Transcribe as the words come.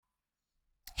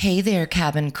Hey there,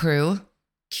 cabin crew,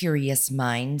 curious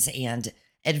minds, and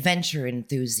adventure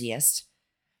enthusiasts.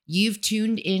 You've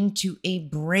tuned into a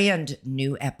brand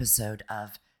new episode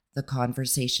of the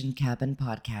Conversation Cabin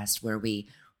podcast, where we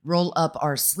roll up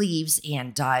our sleeves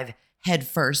and dive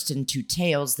headfirst into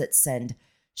tales that send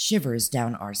shivers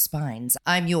down our spines.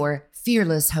 I'm your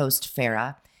fearless host,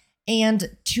 Farah,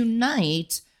 and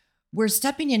tonight we're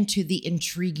stepping into the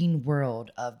intriguing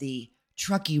world of the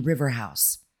Truckee River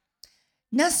House.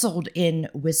 Nestled in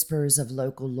whispers of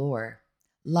local lore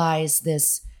lies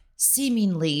this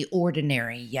seemingly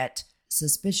ordinary yet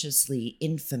suspiciously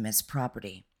infamous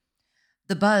property.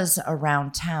 The buzz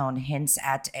around town hints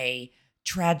at a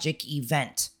tragic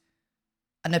event,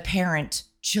 an apparent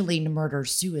chilling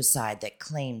murder-suicide that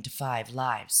claimed 5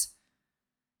 lives.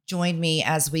 Join me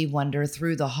as we wander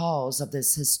through the halls of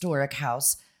this historic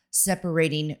house,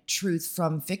 separating truth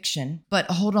from fiction. But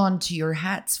hold on to your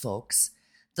hats, folks.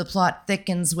 The plot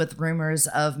thickens with rumors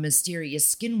of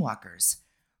mysterious skinwalkers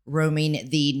roaming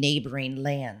the neighboring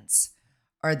lands.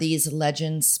 Are these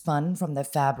legends spun from the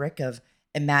fabric of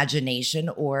imagination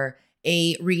or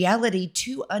a reality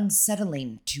too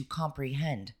unsettling to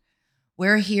comprehend?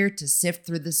 We're here to sift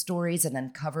through the stories and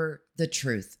uncover the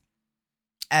truth.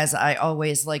 As I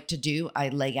always like to do, I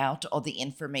lay out all the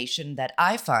information that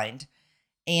I find,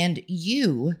 and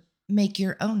you make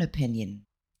your own opinion.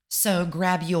 So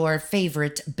grab your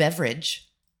favorite beverage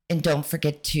and don't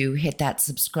forget to hit that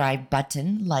subscribe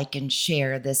button, like and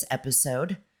share this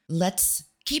episode. Let's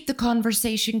keep the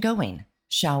conversation going,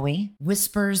 shall we?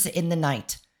 Whispers in the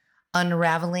night,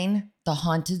 unraveling the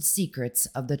haunted secrets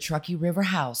of the Truckee River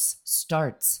House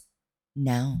starts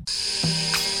now.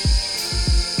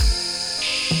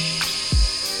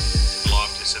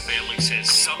 Loftus, a family says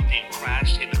something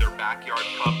crashed into their backyard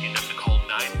property enough to call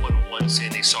 911,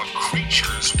 saying they saw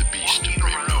creatures The beast of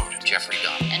Ray Road, Jeffrey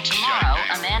Dunn. And tomorrow,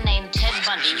 a man named Ted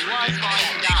Bundy was going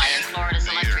to die in Florida's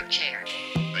electric chair.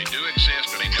 They do exist,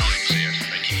 but they don't exist.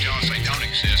 They keep telling us they don't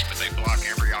exist, but they block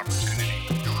every opportunity.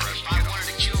 If I wanted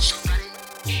to kill somebody,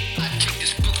 I'd take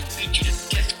this book and beat you to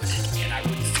death with it, and I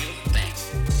wouldn't feel a thing.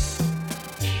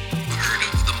 I heard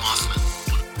of the Mothman.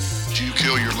 Did you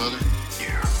kill your mother?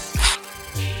 Yeah.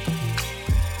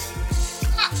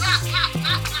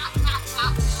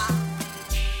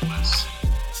 Let's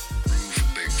prove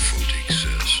Bigfoot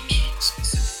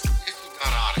exists. If we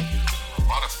got out of here, a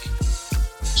lot of people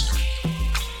started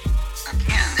killing.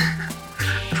 Again,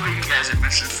 well, you guys are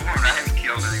misinformed. I haven't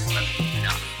killed anyone.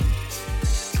 No.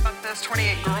 About this,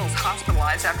 28 girls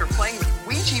hospitalized after playing with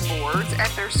Ouija boards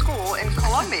at their school in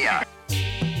Colombia.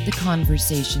 The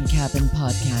Conversation Cabin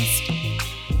podcast.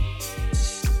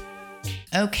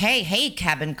 Okay, hey,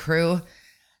 cabin crew.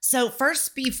 So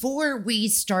first, before we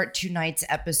start tonight's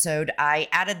episode, I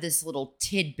added this little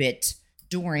tidbit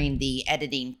during the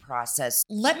editing process.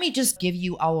 Let me just give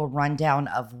you all a rundown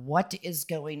of what is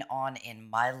going on in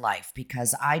my life,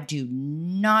 because I do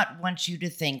not want you to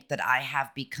think that I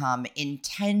have become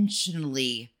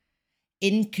intentionally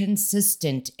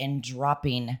inconsistent in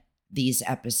dropping these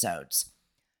episodes.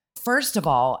 First of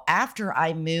all, after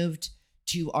I moved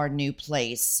to our new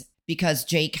place, because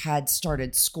Jake had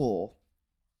started school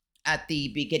at the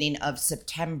beginning of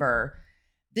September,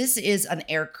 this is an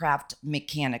aircraft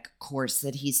mechanic course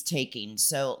that he's taking.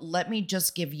 So let me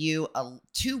just give you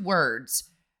 2 words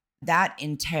that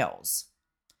entails: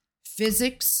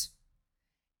 physics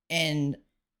and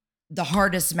the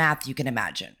hardest math you can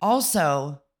imagine.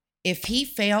 Also, if he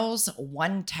fails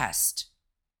one test,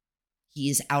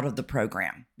 he's out of the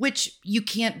program, which you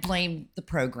can't blame the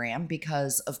program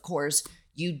because, of course,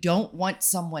 you don't want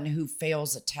someone who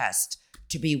fails a test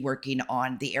to be working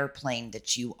on the airplane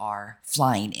that you are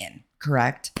flying in,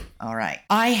 correct? All right.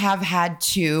 I have had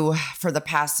to, for the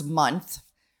past month,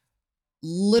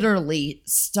 literally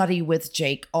study with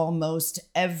Jake almost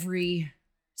every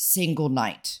single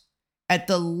night, at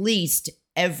the least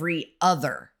every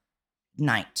other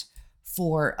night,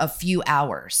 for a few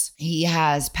hours. He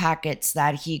has packets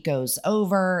that he goes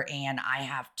over, and I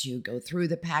have to go through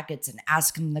the packets and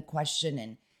ask him the question,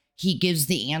 and he gives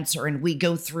the answer, and we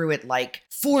go through it like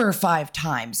 4 or 5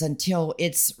 times until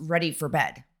it's ready for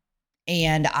bed.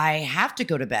 And I have to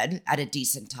go to bed at a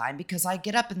decent time because I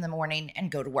get up in the morning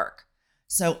and go to work.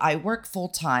 So I work full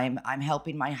time. I'm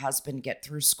helping my husband get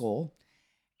through school,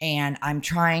 and I'm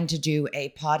trying to do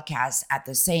a podcast at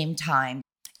the same time.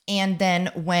 And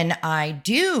then when I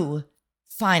do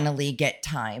finally get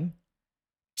time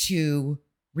to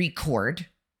record,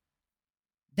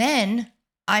 then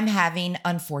I'm having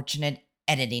unfortunate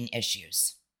editing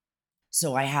issues.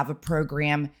 So I have a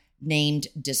program named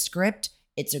Descript.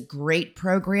 It's a great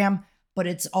program, but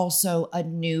it's also a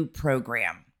new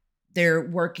program. They're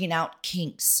working out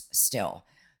kinks still.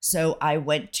 So I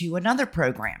went to another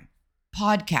program,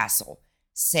 Podcastle.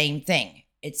 Same thing.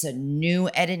 It's a new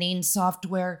editing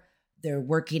software. They're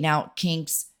working out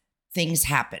kinks. Things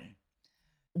happen.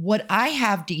 What I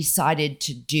have decided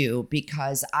to do,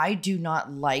 because I do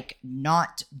not like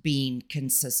not being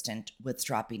consistent with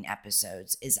dropping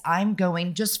episodes, is I'm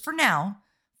going, just for now,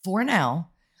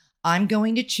 I'm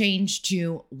going to change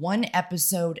to one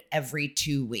episode every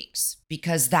 2 weeks,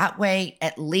 because that way,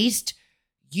 at least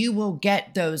you will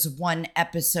get those one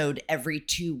episode every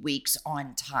 2 weeks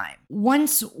on time.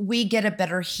 Once we get a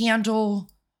better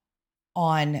handle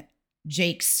on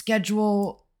Jake's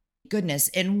schedule, goodness,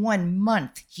 in 1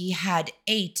 month, he had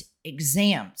 8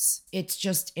 exams. It's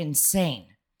just insane.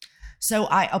 So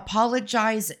I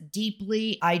apologize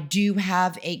deeply. I do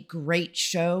have a great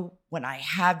show when I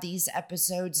have these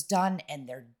episodes done, and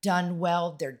they're done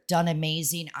well. They're done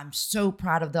amazing. I'm so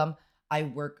proud of them. I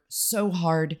work so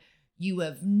hard. You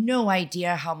have no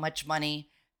idea how much money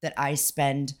that I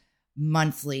spend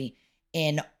monthly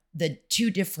in the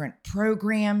 2 different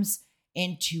programs,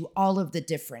 into all of the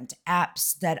different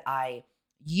apps that I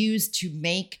use to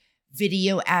make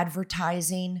video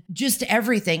advertising, just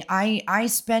everything. I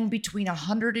spend between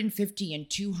 $150 and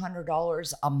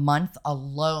 $200 a month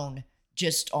alone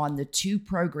just on the 2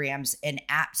 programs and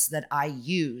apps that I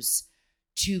use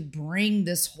to bring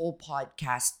this whole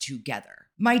podcast together.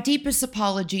 My deepest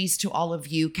apologies to all of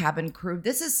you, cabin crew.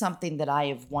 This is something that I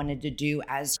have wanted to do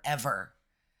as ever,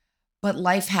 but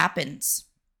life happens.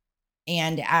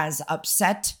 And as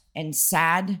upset and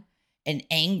sad and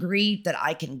angry that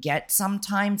I can get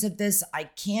sometimes at this, I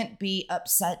can't be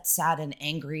upset, sad, and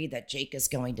angry that Jake is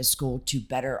going to school to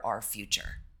better our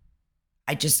future.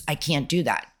 I can't do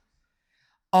that.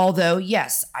 Although,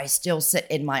 yes, I still sit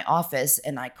in my office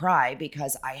and I cry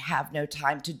because I have no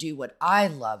time to do what I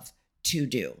love to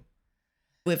do.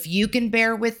 If you can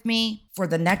bear with me for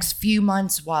the next few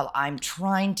months while I'm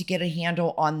trying to get a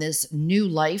handle on this new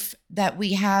life that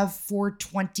we have for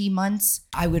 20 months,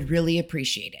 I would really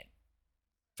appreciate it.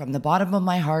 From the bottom of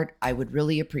my heart, I would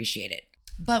really appreciate it.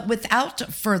 But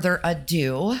without further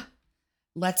ado,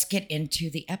 let's get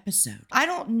into the episode. I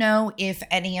don't know if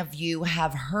any of you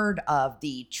have heard of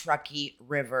the Truckee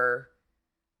River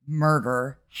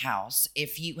murder house.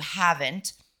 If you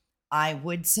haven't, I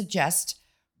would suggest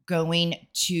going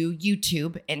to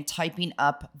YouTube and typing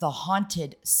up the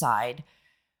haunted side.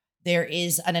 There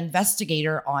is an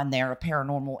investigator on there, a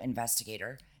paranormal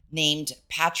investigator named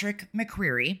Patrick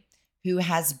McCreary, who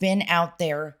has been out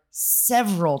there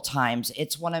several times.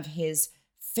 It's one of his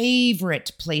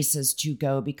favorite places to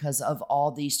go because of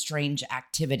all the strange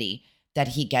activity that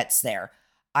he gets there.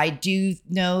 I do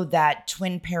know that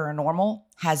Twin Paranormal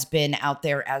has been out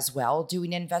there as well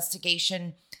doing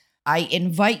investigation. I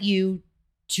invite you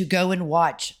to go and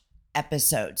watch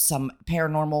episodes, some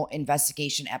paranormal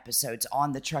investigation episodes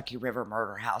on the Truckee River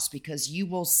Murder House, because you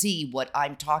will see what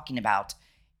I'm talking about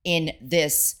in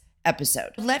this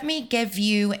episode. Let me give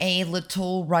you a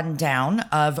little rundown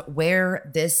of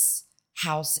where this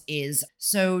house is.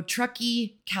 So,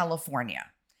 Truckee, California.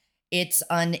 It's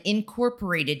an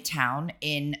incorporated town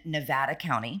in Nevada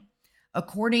County.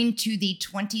 According to the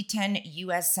 2010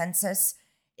 U.S. Census,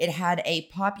 it had a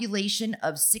population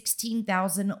of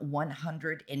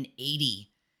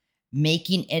 16,180,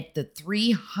 making it the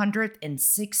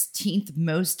 316th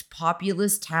most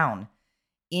populous town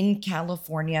in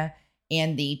California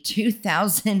and the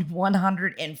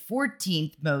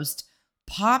 2,114th most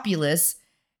populous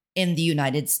in the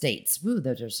United States. Woo,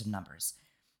 those are some numbers.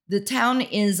 The town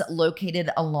is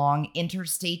located along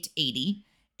Interstate 80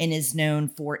 and is known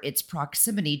for its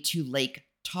proximity to Lake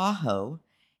Tahoe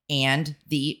and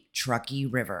the Truckee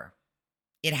River.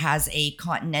 It has a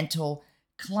continental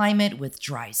climate with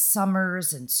dry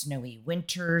summers and snowy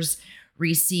winters,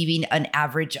 receiving an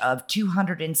average of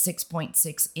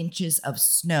 206.6 inches of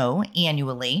snow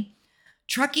annually.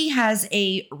 Truckee has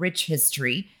a rich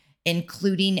history,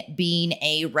 including being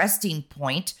a resting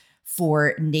point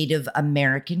for Native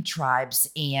American tribes,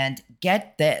 and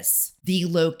get this, the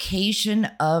location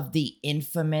of the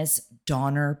infamous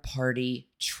Donner Party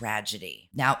tragedy.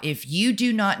 Now, if you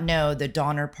do not know the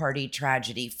Donner Party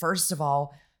tragedy, first of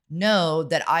all, know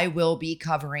that I will be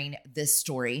covering this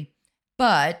story,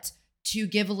 but to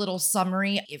give a little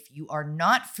summary, if you are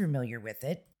not familiar with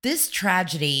it, this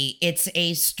tragedy, it's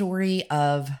a story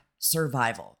of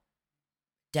survival,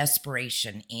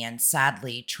 desperation, and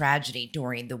sadly, tragedy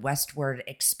during the westward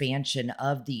expansion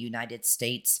of the United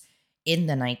States in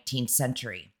the 19th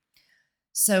century.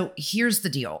 So here's the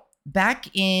deal. Back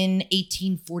in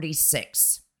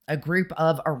 1846, a group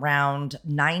of around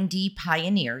 90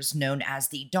 pioneers known as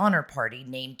the Donner Party,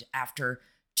 named after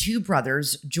two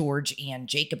brothers, George and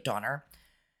Jacob Donner,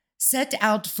 set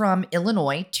out from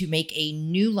Illinois to make a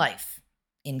new life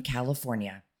in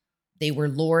California. They were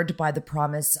lured by the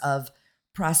promise of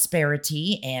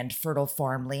prosperity and fertile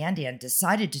farmland and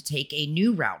decided to take a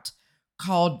new route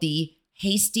called the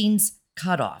Hastings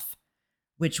Cutoff,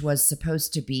 which was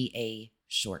supposed to be a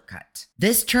shortcut.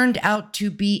 This turned out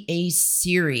to be a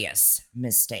serious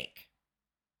mistake.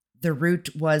 The route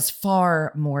was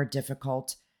far more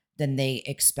difficult than they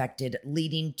expected,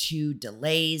 leading to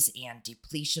delays and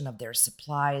depletion of their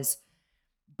supplies.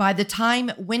 By the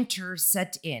time winter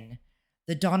set in,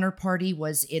 the Donner Party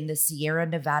was in the Sierra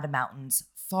Nevada mountains,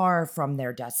 far from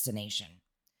their destination.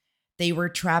 They were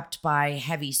trapped by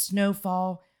heavy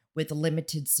snowfall with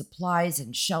limited supplies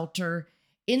and shelter.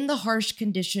 In the harsh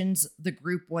conditions, the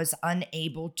group was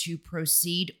unable to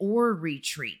proceed or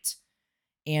retreat,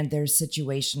 and their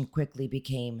situation quickly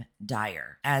became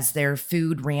dire. As their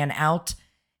food ran out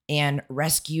and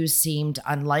rescue seemed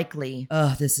unlikely,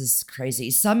 this is crazy.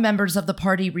 Some members of the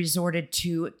party resorted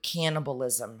to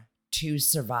cannibalism to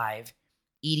survive,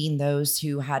 eating those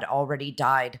who had already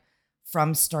died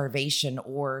from starvation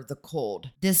or the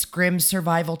cold. This grim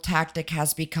survival tactic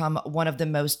has become one of the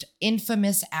most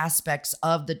infamous aspects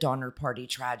of the Donner Party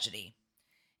tragedy.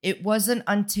 It wasn't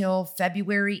until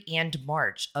February and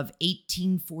March of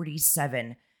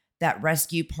 1847 that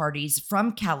rescue parties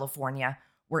from California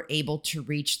were able to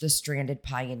reach the stranded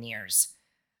pioneers.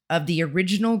 Of the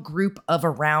original group of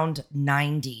around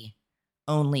 90,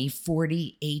 only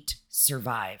 48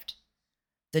 survived.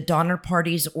 The Donner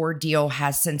Party's ordeal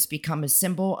has since become a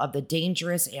symbol of the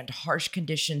dangerous and harsh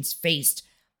conditions faced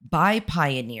by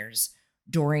pioneers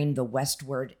during the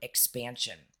westward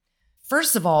expansion.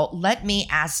 First of all, let me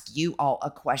ask you all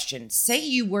a question. Say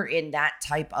you were in that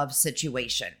type of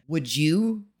situation. Would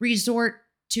you resort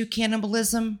to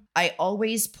cannibalism? I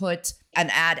always put an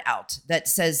ad out that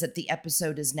says that the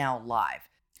episode is now live.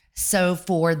 So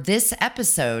for this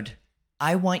episode,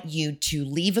 I want you to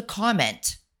leave a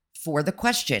comment for the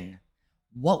question,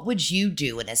 what would you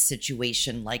do in a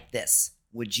situation like this?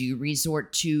 Would you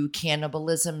resort to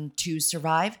cannibalism to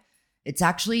survive? It's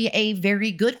actually a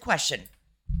very good question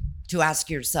to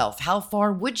ask yourself. How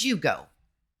far would you go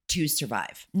to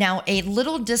survive? Now, a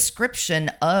little description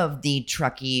of the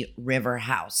Truckee River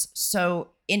House. So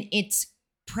in its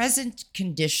present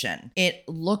condition, it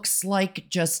looks like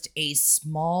just a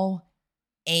small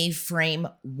A-frame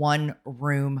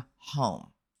one-room home.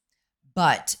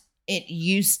 But it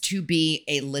used to be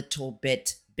a little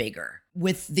bit bigger.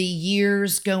 With the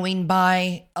years going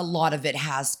by, a lot of it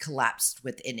has collapsed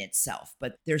within itself,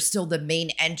 but there's still the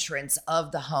main entrance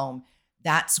of the home.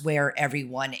 That's where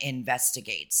everyone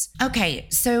investigates. Okay,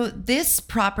 so this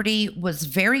property was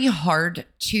very hard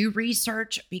to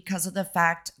research because of the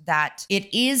fact that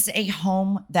it is a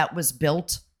home that was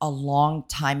built a long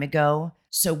time ago.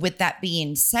 So with that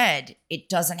being said, it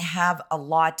doesn't have a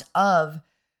lot of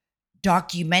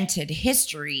documented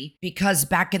history because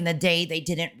back in the day, they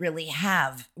didn't really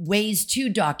have ways to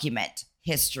document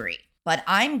history. But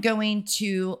I'm going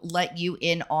to let you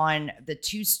in on the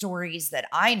two stories that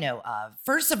I know of.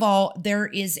 First of all, there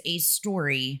is a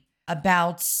story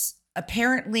about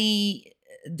apparently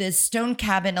this stone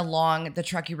cabin along the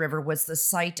Truckee River was the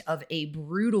site of a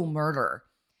brutal murder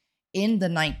in the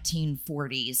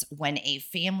 1940s when a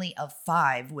family of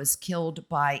 5 was killed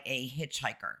by a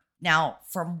hitchhiker. Now,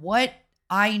 from what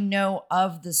I know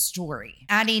of the story,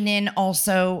 adding in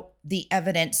also the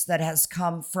evidence that has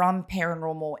come from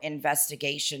paranormal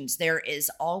investigations, there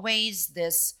is always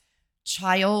this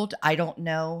child. I don't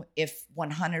know if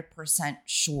 100%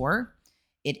 sure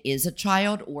it is a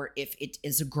child or if it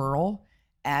is a girl,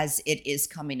 as it is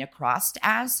coming across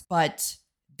as, but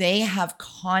they have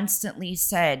constantly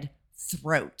said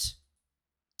throat,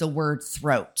 the word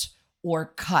throat or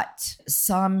cut.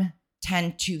 Some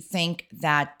tend to think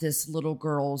that this little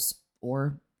girl's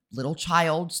or little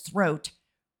child's throat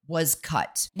was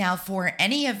cut. Now, for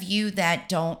any of you that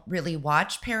don't really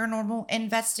watch paranormal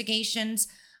investigations,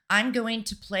 I'm going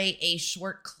to play a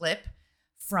short clip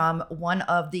from one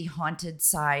of the Haunted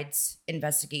Sides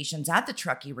investigations at the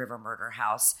Truckee River Murder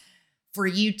House for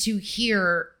you to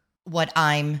hear what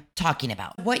I'm talking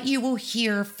about. What you will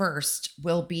hear first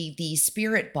will be the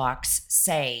spirit box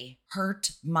say,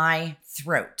 "Hurt my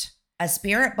throat." A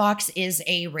spirit box is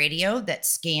a radio that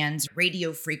scans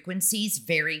radio frequencies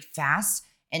very fast,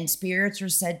 and spirits are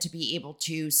said to be able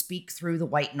to speak through the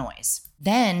white noise.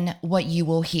 Then what you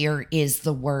will hear is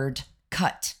the word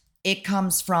cut. It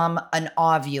comes from an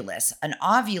ovulus. An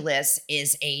ovulus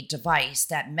is a device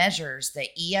that measures the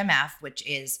EMF, which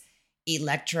is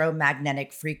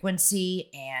electromagnetic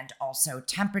frequency, and also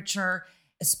temperature.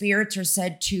 Spirits are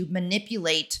said to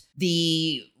manipulate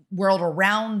the world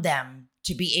around them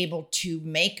to be able to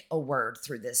make a word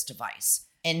through this device.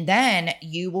 And then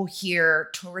you will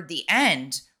hear toward the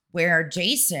end where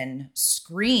Jason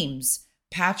screams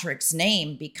Patrick's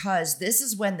name, because this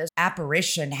is when the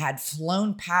apparition had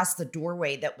flown past the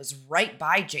doorway that was right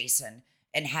by Jason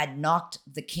and had knocked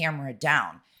the camera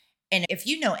down. And if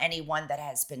you know anyone that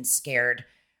has been scared,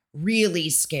 really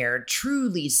scared,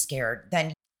 truly scared,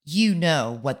 then you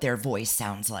know what their voice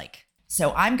sounds like.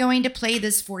 So I'm going to play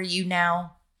this for you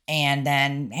now. And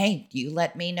then, hey, you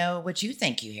let me know what you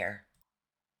think you hear.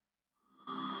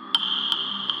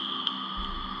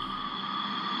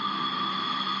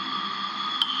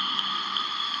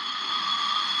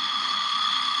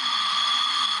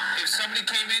 If somebody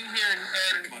came in here and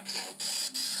hurt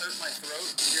my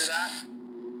throat, you hear that?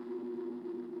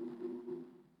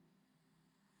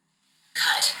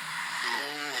 Cut.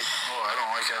 Oh, I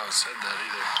don't like how it said that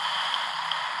either.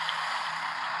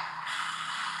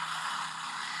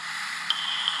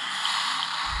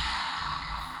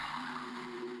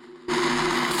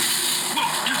 Whoa!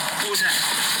 What was that?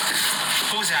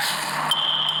 What was that?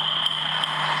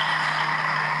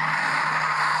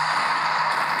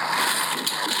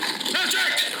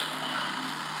 Patrick!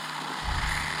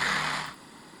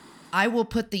 I will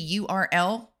put the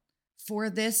URL for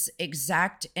this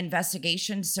exact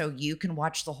investigation so you can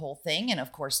watch the whole thing and,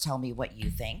 of course, tell me what you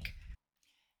think.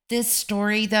 This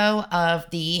story, though, of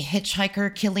the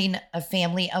hitchhiker killing a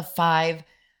family of 5,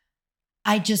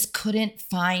 I just couldn't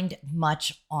find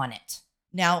much on it.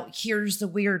 Now, here's the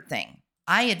weird thing.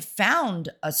 I had found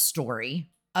a story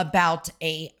about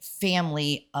a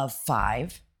family of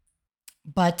 5,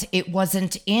 but it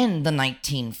wasn't in the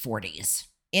 1940s.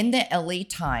 In the LA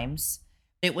Times,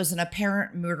 it was an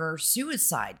apparent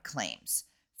murder-suicide claims,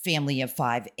 family of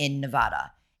 5 in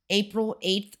Nevada. April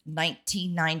 8th,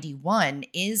 1991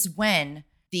 is when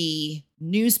the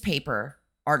newspaper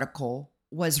article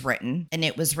was written, and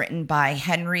it was written by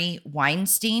Henry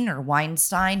Weinstein,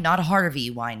 not Harvey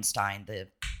Weinstein, the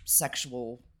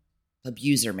sexual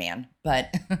abuser man,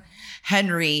 but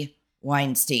Henry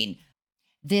Weinstein.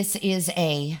 This is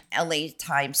a LA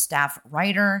Times staff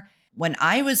writer. When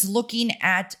I was looking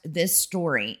at this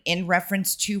story in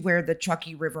reference to where the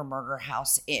Truckee River murder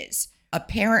house is,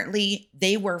 apparently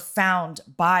they were found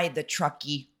by the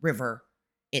Truckee River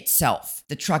itself,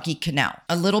 the Truckee Canal.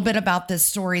 A little bit about this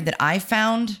story that I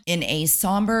found: in a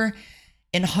somber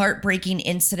and heartbreaking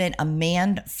incident, a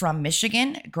man from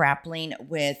Michigan grappling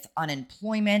with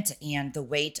unemployment and the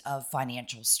weight of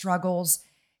financial struggles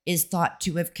is thought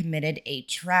to have committed a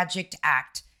tragic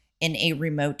act in a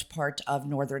remote part of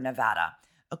northern Nevada.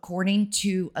 According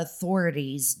to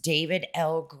authorities, David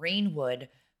L. Greenwood,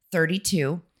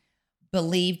 32,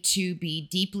 believed to be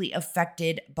deeply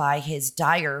affected by his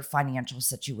dire financial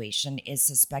situation, is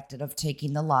suspected of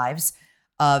taking the lives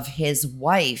of his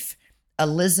wife,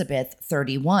 Elizabeth,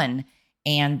 31,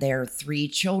 and their 3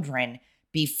 children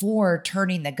before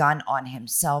turning the gun on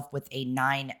himself with a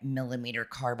 9mm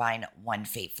carbine one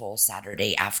fateful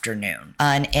Saturday afternoon.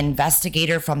 An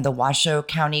investigator from the Washoe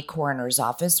County Coroner's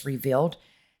Office revealed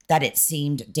that it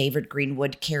seemed David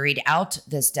Greenwood carried out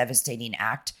this devastating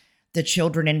act. The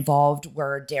children involved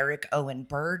were Derek Owen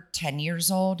Bird, 10 years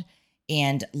old,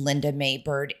 and Linda Mae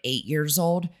Bird, 8 years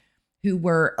old, who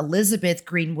were Elizabeth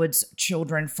Greenwood's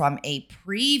children from a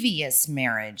previous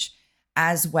marriage,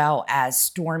 as well as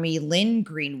Stormy Lynn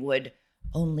Greenwood,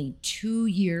 only 2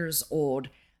 years old.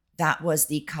 That was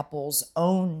the couple's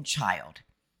own child.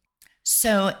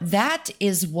 So that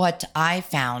is what I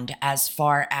found as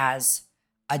far as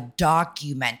a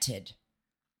documented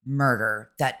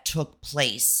murder that took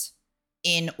place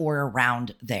in or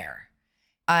around there.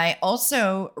 I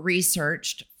also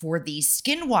researched for the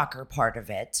skinwalker part of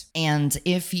it. And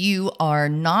if you are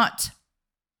not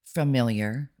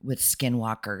familiar with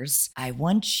skinwalkers, I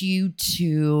want you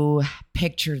to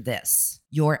picture this.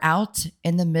 You're out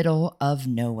in the middle of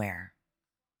nowhere,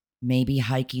 maybe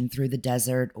hiking through the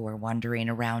desert or wandering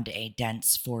around a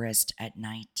dense forest at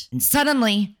night. And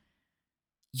suddenly,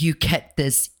 you get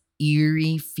this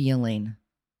eerie feeling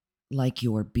like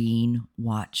you're being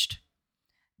watched.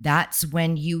 That's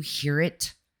when you hear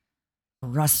it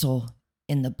rustle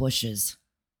in the bushes,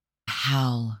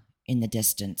 howl in the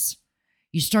distance.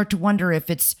 You start to wonder if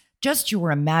it's just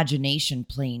your imagination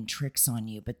playing tricks on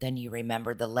you, but then you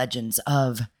remember the legends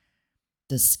of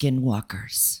the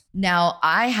skinwalkers. Now,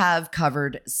 I have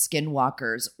covered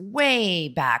skinwalkers way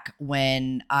back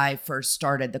when I first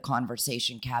started the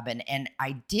Conversation Cabin, and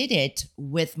I did it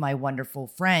with my wonderful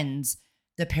friends,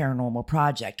 the Paranormal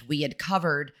Project. We had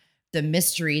covered the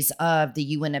mysteries of the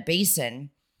Uinta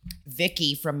Basin.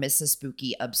 Vicky from Mrs.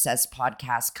 Spooky Obsessed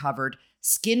podcast covered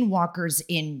skinwalkers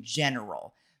in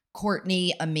general.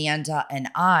 Courtney, Amanda, and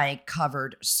I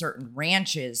covered certain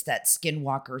ranches that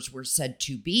skinwalkers were said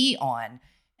to be on.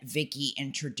 Vicky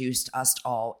introduced us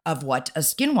all of what a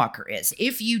skinwalker is.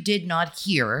 If you did not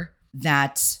hear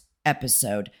that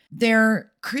episode,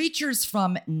 they're creatures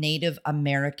from Native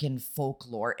American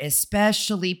folklore,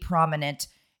 especially prominent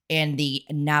in the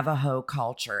Navajo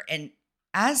culture. And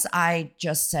as I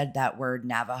just said that word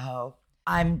Navajo,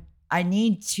 I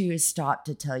need to stop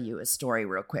to tell you a story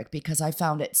real quick because I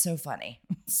found it so funny.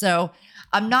 So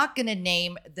I'm not going to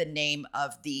name the name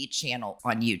of the channel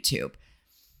on YouTube,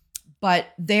 but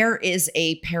there is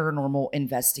a paranormal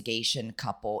investigation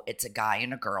couple. It's a guy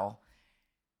and a girl,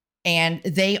 and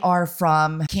they are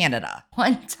from Canada.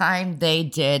 One time they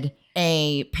did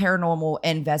a paranormal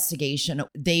investigation.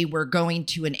 They were going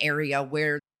to an area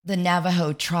where the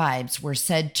Navajo tribes were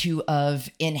said to have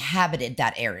inhabited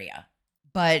that area,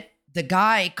 but the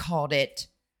guy called it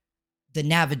the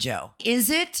Navajo. Is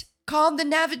it called the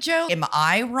Navajo? Am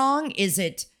I wrong? Is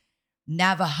it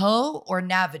Navajo or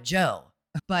Navajo?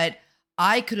 But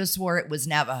I could have swore it was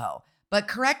Navajo. But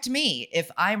correct me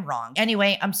if I'm wrong.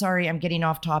 Anyway, I'm sorry, I'm getting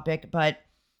off topic. But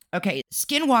okay,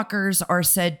 skinwalkers are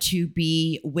said to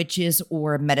be witches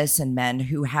or medicine men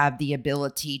who have the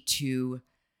ability to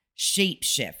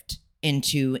shapeshift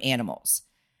into animals.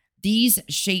 These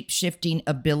shape-shifting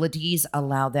abilities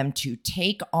allow them to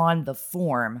take on the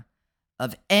form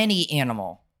of any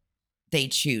animal they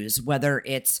choose, whether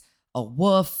it's a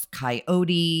wolf,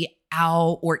 coyote,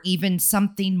 owl, or even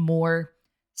something more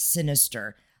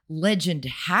sinister. Legend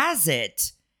has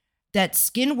it that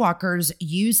skinwalkers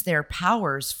use their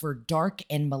powers for dark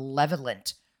and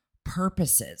malevolent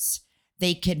purposes.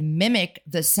 They can mimic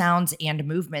the sounds and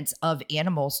movements of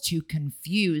animals to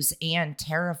confuse and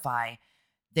terrify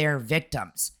their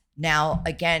victims. Now,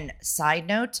 again, side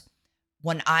note,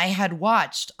 when I had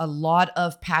watched a lot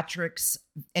of Patrick's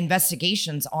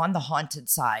investigations on the haunted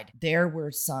side, there were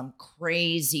some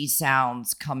crazy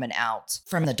sounds coming out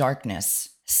from the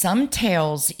darkness. Some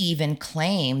tales even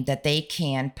claim that they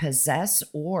can possess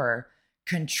or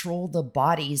control the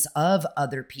bodies of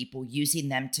other people, using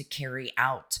them to carry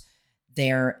out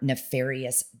their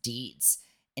nefarious deeds.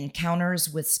 Encounters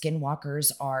with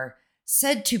skinwalkers are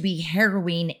said to be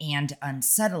harrowing and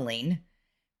unsettling.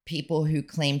 People who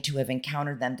claim to have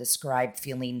encountered them describe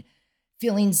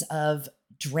feelings of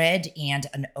dread and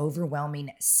an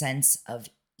overwhelming sense of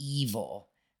evil.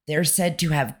 They're said to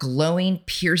have glowing,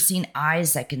 piercing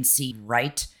eyes that can see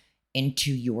right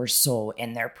into your soul,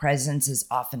 and their presence is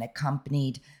often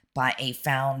accompanied by a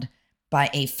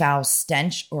foul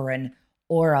stench or an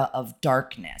aura of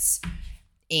darkness.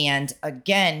 And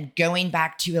again, going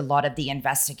back to a lot of the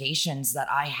investigations that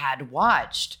I had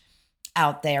watched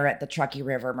out there at the Truckee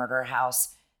River Murder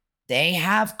House, they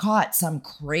have caught some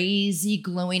crazy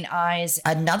glowing eyes.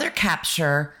 Another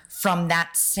capture from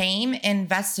that same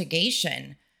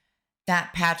investigation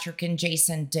that Patrick and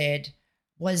Jason did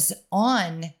was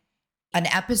on an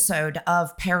episode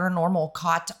of Paranormal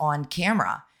Caught on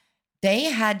Camera. They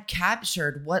had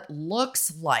captured what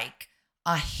looks like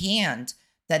a hand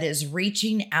that is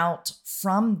reaching out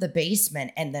from the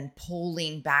basement and then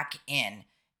pulling back in.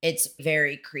 It's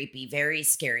very creepy, very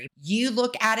scary. You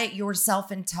look at it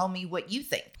yourself and tell me what you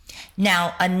think.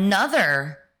 Now,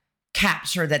 another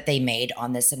capture that they made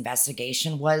on this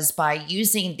investigation was by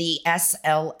using the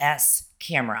SLS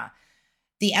camera.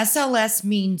 The SLS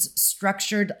means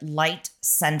structured light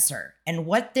sensor. And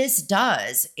what this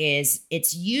does is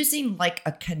it's using like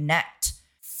a Kinect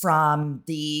from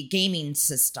the gaming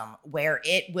system where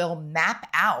it will map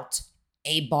out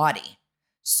a body.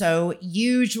 So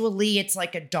usually it's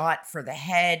like a dot for the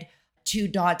head, 2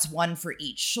 dots, one for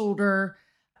each shoulder,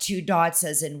 2 dots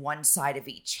as in one side of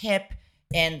each hip,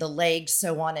 and the legs,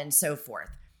 so on and so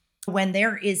forth. When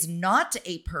there is not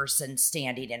a person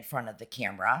standing in front of the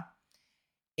camera,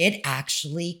 it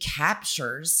actually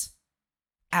captures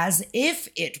as if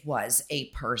it was a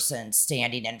person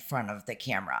standing in front of the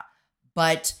camera.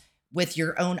 But with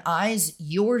your own eyes,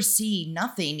 you're seeing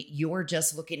nothing. You're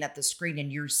just looking at the screen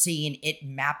and you're seeing it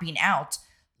mapping out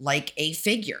like a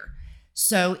figure.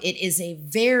 So it is a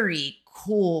very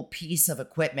cool piece of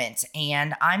equipment.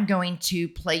 And I'm going to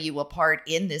play you a part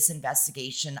in this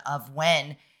investigation of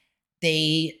when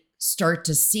they start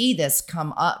to see this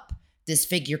come up, this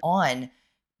figure on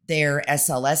their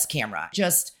SLS camera,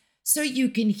 just so you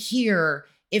can hear.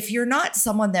 If you're not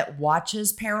someone that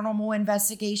watches paranormal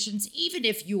investigations, even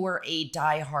if you're a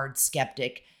diehard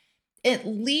skeptic, at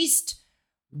least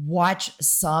watch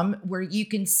some where you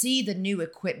can see the new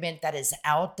equipment that is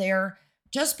out there.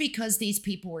 Just because these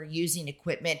people are using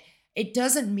equipment, it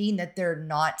doesn't mean that they're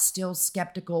not still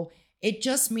skeptical. It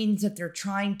just means that they're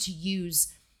trying to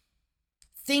use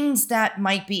things that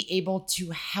might be able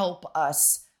to help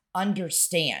us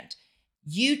understand.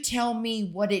 You tell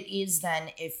me what it is then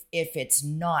if it's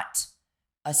not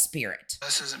a spirit.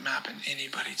 This isn't mapping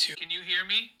anybody to. Can you hear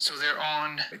me? So they're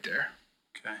on right there.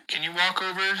 Okay. Can you walk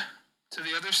over to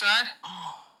the other side?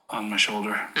 On my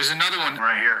shoulder. There's another one.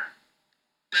 Right here.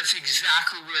 That's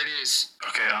exactly where it is.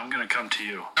 Okay, I'm gonna come to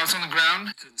you. Now it's on the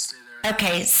ground. Couldn't stay there.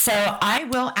 Okay, so I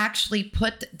will actually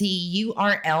put the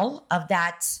URL of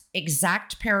that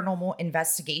exact paranormal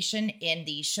investigation in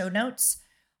the show notes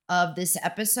of this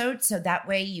episode, so that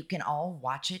way you can all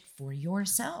watch it for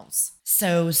yourselves.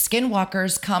 So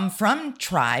skinwalkers come from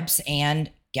tribes,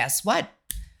 and guess what?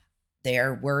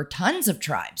 There were tons of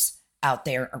tribes out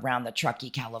there around the Truckee,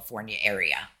 California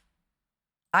area.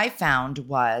 I found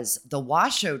was the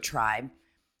Washoe tribe.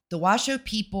 The Washoe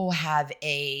people have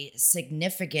a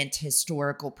significant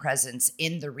historical presence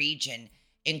in the region,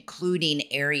 including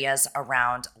areas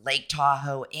around Lake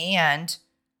Tahoe and,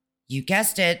 you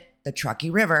guessed it, the Truckee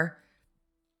River.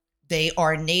 They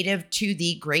are native to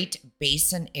the Great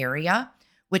Basin area,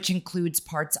 which includes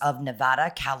parts of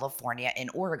Nevada, California, and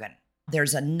Oregon.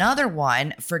 There's another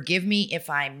one. Forgive me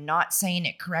if I'm not saying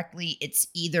it correctly. It's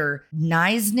either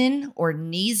Niesman or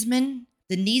Niesman.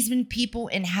 The Niesman people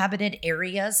inhabited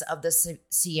areas of the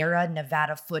Sierra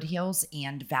Nevada foothills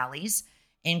and valleys,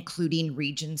 including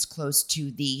regions close to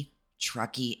the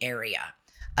Truckee area.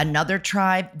 Another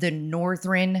tribe, the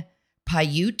Northern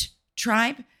Paiute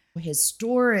tribe,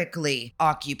 historically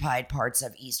occupied parts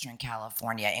of Eastern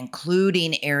California,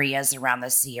 including areas around the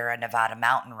Sierra Nevada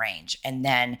mountain range. And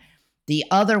then the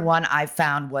other one I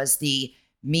found was the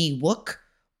Miwok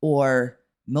or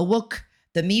Miwok.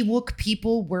 The Miwok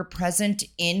people were present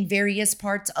in various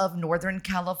parts of Northern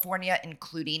California,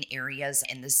 including areas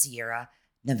in the Sierra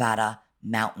Nevada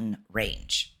mountain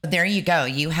range. There you go.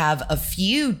 You have a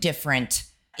few different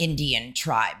Indian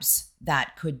tribes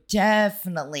that could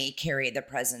definitely carry the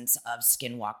presence of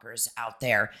skinwalkers out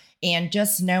there. And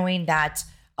just knowing that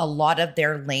a lot of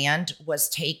their land was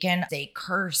taken, they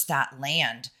cursed that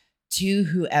land to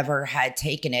whoever had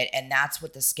taken it. And that's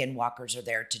what the skinwalkers are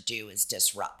there to do, is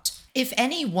disrupt. If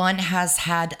anyone has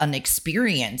had an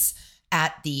experience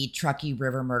at the Truckee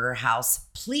River Murder House,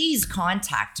 please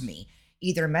contact me.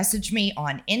 Either message me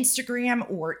on Instagram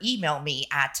or email me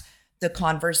at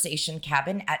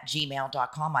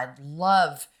theconversationcabin@gmail.com. I'd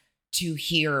love to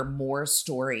hear more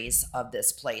stories of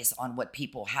this place on what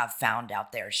people have found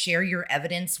out there. Share your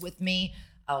evidence with me.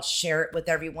 I'll share it with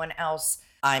everyone else.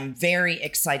 I'm very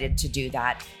excited to do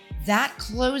that. That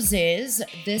closes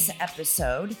this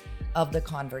episode of the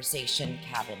Conversation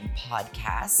Cabin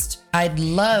podcast. I'd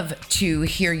love to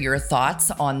hear your thoughts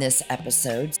on this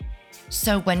episode.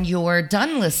 So when you're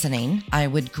done listening, I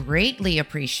would greatly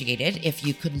appreciate it if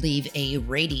you could leave a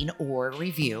rating or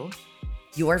review.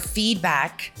 Your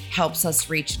feedback helps us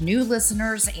reach new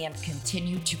listeners and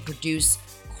continue to produce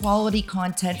quality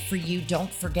content for you.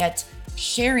 Don't forget,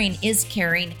 sharing is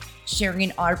caring.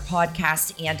 Sharing our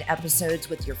podcast and episodes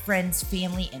with your friends,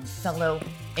 family, and fellow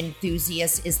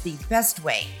enthusiasts is the best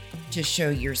way to show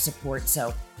your support.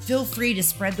 So feel free to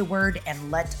spread the word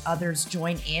and let others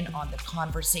join in on the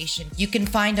conversation. You can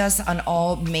find us on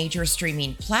all major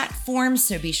streaming platforms,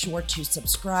 so be sure to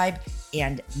subscribe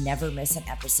and never miss an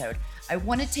episode. I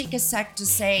want to take a sec to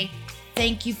say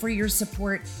thank you for your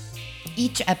support.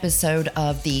 Each episode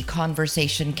of the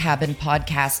Conversation Cabin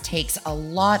podcast takes a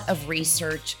lot of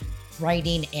research,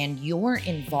 writing, and your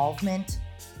involvement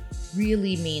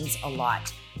really means a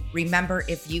lot. Remember,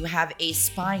 if you have a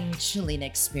spine-chilling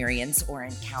experience or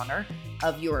encounter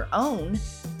of your own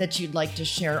that you'd like to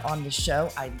share on the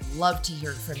show, I'd love to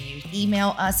hear from you.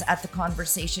 Email us at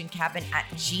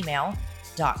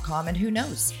theconversationcabin@gmail.com, and who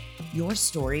knows, your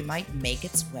story might make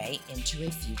its way into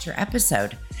a future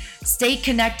episode. Stay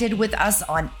connected with us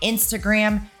on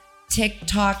Instagram,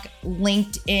 TikTok,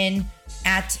 LinkedIn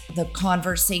at The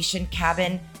Conversation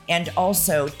Cabin, and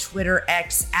also Twitter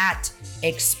X at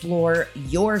Explore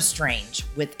Your Strange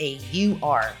with a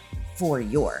UR for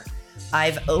your.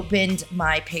 I've opened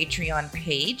my Patreon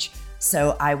page,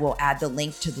 so I will add the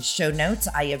link to the show notes.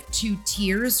 I have 2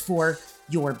 tiers for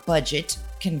your budget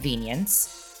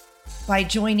convenience. By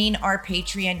joining our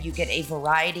Patreon, you get a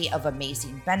variety of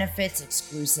amazing benefits,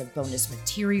 exclusive bonus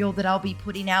material that I'll be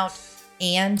putting out,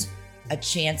 and a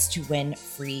chance to win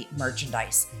free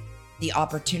merchandise. The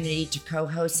opportunity to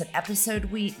co-host an episode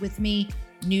with me,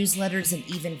 newsletters, and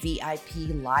even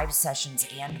VIP live sessions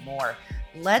and more.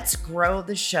 Let's grow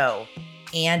the show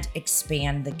and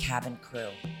expand the Cabin Crew.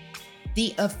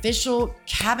 The official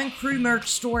Cabin Crew merch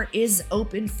store is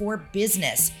open for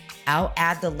business. I'll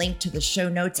add the link to the show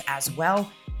notes as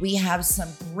well. We have some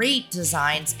great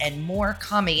designs and more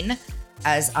coming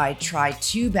as I try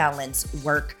to balance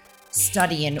work,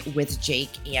 studying with Jake,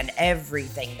 and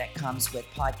everything that comes with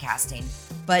podcasting.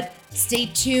 But stay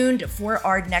tuned for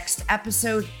our next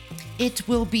episode. It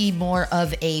will be more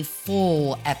of a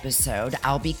full episode.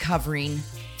 I'll be covering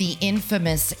the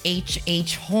infamous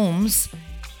H.H. Holmes,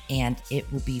 and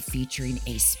it will be featuring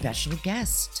a special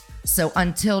guest. So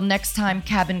until next time,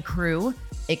 Cabin Crew,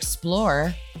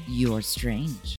 explore your strange.